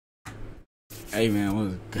Hey man,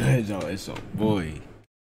 what's good, y'all? It's your boy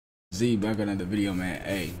Z back on another video, man.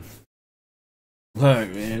 Hey, look,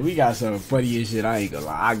 man, we got some funny as shit. I ain't gonna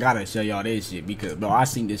lie. I gotta show y'all this shit because, bro, I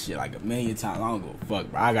seen this shit like a million times. I don't give a fuck,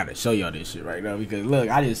 bro. I gotta show y'all this shit right now because, look,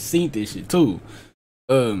 I just seen this shit too.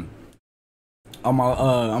 On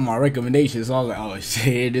my recommendations, so I was like, oh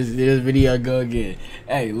shit, this video go again.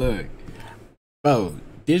 Hey, look, bro,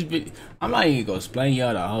 this video, I'm not even gonna explain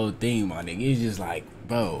y'all the whole thing, my nigga. It's just like,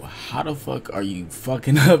 bro, how the fuck are you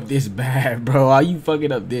fucking up this bad, bro? Are you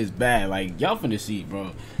fucking up this bad? Like, y'all finna see,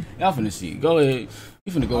 bro. Y'all finna see. Go ahead.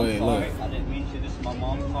 You finna go ahead. Look. I didn't mean to. This is my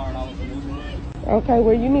mom's car and I was moving it. Okay,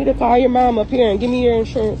 well, you need to call your mom up here and give me your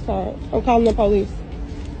insurance card. I'm calling the police.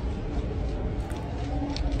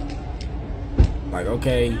 Like,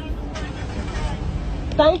 okay.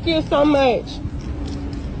 Thank you so much.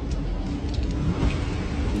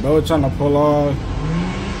 Bro trying to pull off.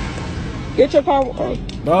 Get your car on.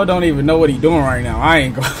 Bro don't even know what he doing right now. I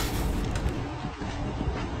ain't going.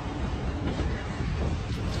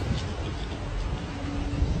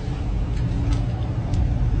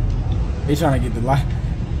 He trying to get the light.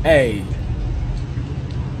 Hey,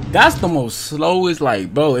 that's the most slowest.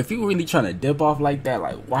 Like, bro, if you really trying to dip off like that,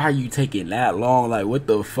 like, why are you taking that long? Like, what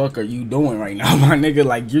the fuck are you doing right now, my nigga?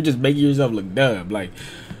 Like, you're just making yourself look dumb. Like,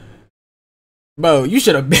 bro, you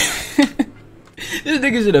should have been. This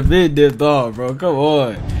nigga should have been dipped off, bro. Come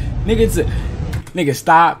on, nigga,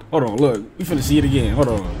 stop. Hold on, look, we finna see it again. Hold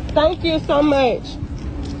on. Thank you so much.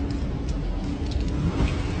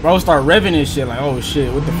 Bro, start revving this shit like, oh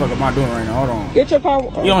shit, what the fuck am I doing right now? Hold on. Get your car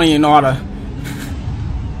on. You don't even know how to.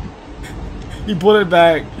 You pull it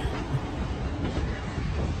back.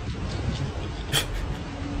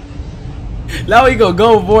 Now he gonna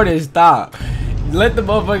go forward and stop. Let the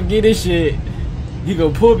motherfucker get this shit. He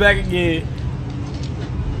gonna pull back again.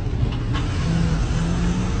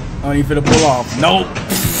 Oh, he finna pull off. Nope.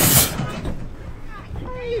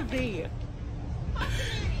 Crazy.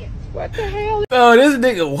 What the hell? Bro, this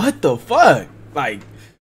nigga, what the fuck? Like,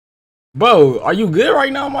 bro, are you good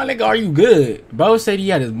right now, my nigga? Are you good? Bro said he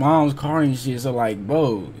had his mom's car and shit, so like,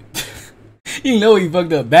 bro, you know he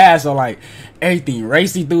fucked up bad, so like, everything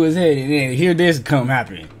racing through his head, and then here this come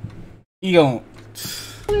happen. He gon'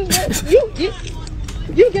 You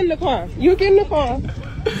get in the car. You get in the car.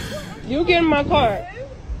 You get in my car.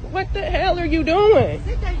 What the hell are you doing?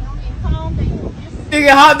 Nigga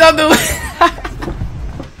hopped up the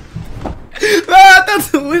bro, I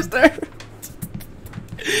thought the whisper.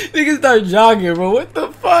 Nigga start jogging, bro. What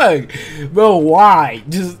the fuck? Bro, why?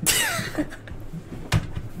 Just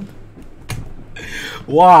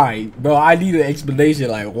why? Bro, I need an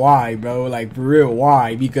explanation. Like, why, bro? Like, for real,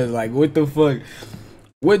 why? Because, like, what the fuck?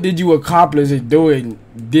 What did you accomplish in doing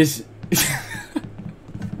this?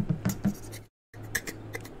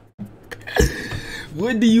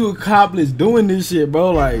 What do you accomplish doing this shit,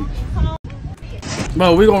 bro? Like,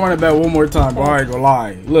 bro, we gonna run it back one more time, bro. I ain't gonna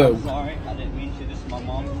lie. Look. I'm sorry. I didn't mean to. This is my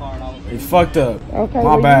mom's car and I was It's fucked up. Okay, my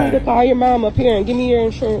well, bad. you need to call your mom up here and give me your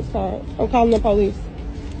insurance card. I'm calling the police.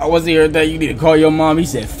 I wasn't here that you need to call your mom. He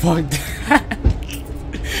said, fuck that.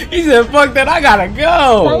 He said, fuck that. I gotta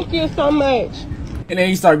go. Thank you so much. And then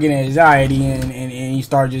he started getting anxiety and he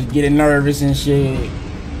started just getting nervous and shit.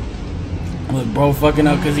 Look, bro fucking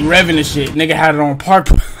up because he revving the shit. Nigga had it on park.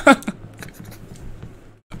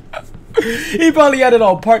 He probably had it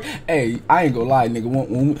on park. Hey, I ain't gonna lie,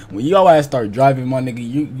 nigga. When y'all ass start driving, my nigga,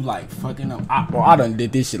 you like fucking up. I done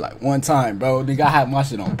did this shit like one time, bro. Nigga, I had my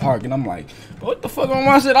shit on park, and I'm like, what the fuck on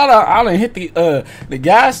my shit? I done hit the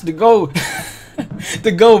gas to go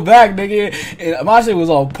to go back, nigga. And my shit was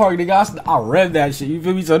on park, nigga. I revved that shit. You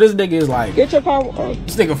feel me? So this nigga is like, get your car on.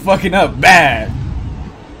 This nigga fucking up bad.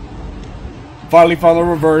 Finally found the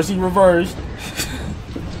reverse. He reversed.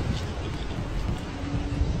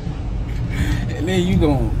 And then you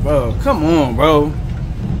going, bro, come on, bro.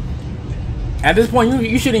 At this point,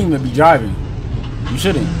 you shouldn't even be driving. You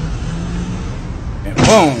shouldn't. And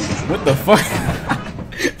boom, what the fuck?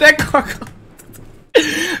 That car,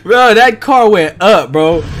 bro, that car went up,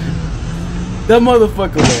 bro. That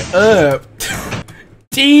motherfucker went up.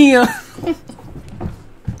 Damn.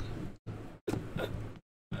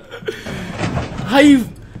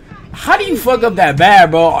 How do you fuck up that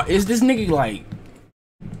bad, bro? Is this nigga like,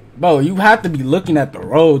 bro, you have to be looking at the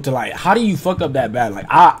road to like, how do you fuck up that bad? Like,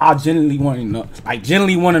 I genuinely want to know. Like,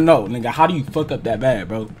 genuinely want to know, nigga, how do you fuck up that bad,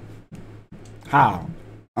 bro? How?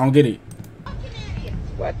 I don't get it.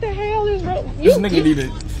 What the hell is wrong? This nigga need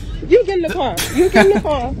it. You get in the car. You get in the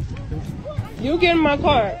car. You get in my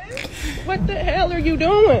car. What the hell are you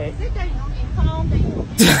doing?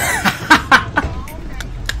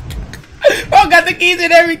 Bro, got the keys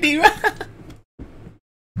and everything.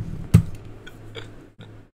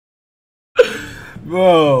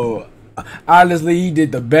 Bro, honestly, he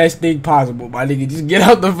did the best thing possible, my nigga. Just get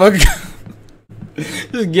out the fucking.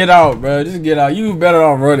 Just get out, bro. Just get out. You better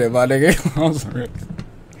off running, my nigga. I'm sorry.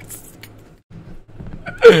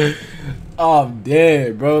 Oh, I'm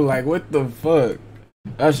dead, bro. Like, what the fuck?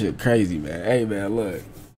 That shit crazy, man. Hey, man, look.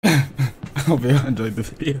 I hope you enjoyed the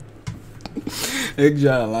video. Make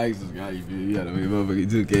sure to like, subscribe, you feel me? You gotta make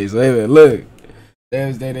motherfucking 2K. So, hey, man, look.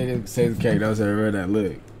 Thursday, they didn't say the cake. That was everywhere that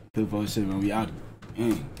look. 2-4 shit, man. We out.